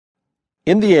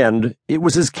In the end, it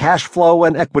was his cash flow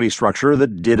and equity structure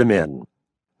that did him in.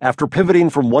 After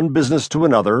pivoting from one business to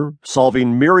another,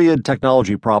 solving myriad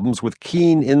technology problems with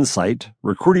keen insight,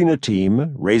 recruiting a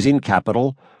team, raising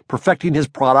capital, perfecting his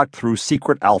product through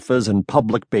secret alphas and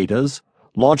public betas,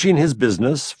 launching his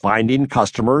business, finding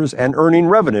customers, and earning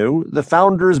revenue, the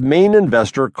founder's main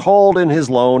investor called in his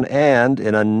loan and,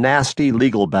 in a nasty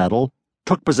legal battle,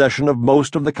 took possession of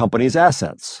most of the company's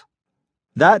assets.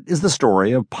 That is the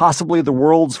story of possibly the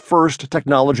world's first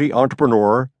technology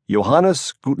entrepreneur,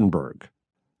 Johannes Gutenberg.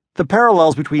 The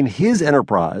parallels between his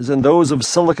enterprise and those of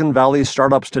Silicon Valley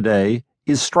startups today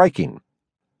is striking.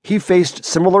 He faced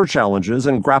similar challenges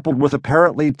and grappled with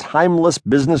apparently timeless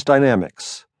business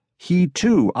dynamics. He,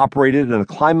 too, operated in a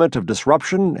climate of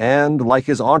disruption and, like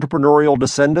his entrepreneurial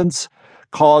descendants,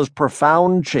 caused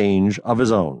profound change of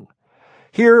his own.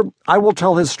 Here, I will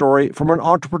tell his story from an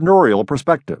entrepreneurial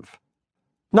perspective.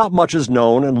 Not much is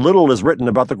known and little is written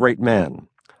about the great man.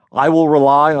 I will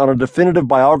rely on a definitive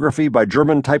biography by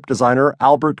German type designer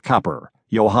Albert Kapper,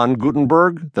 Johann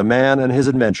Gutenberg, the man and his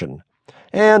invention,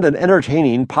 and an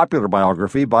entertaining popular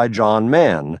biography by John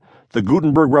Mann, The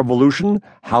Gutenberg Revolution,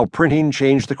 How Printing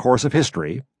Changed the Course of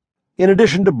History, in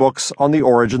addition to books on the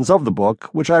origins of the book,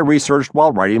 which I researched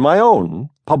while writing my own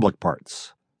public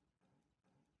parts.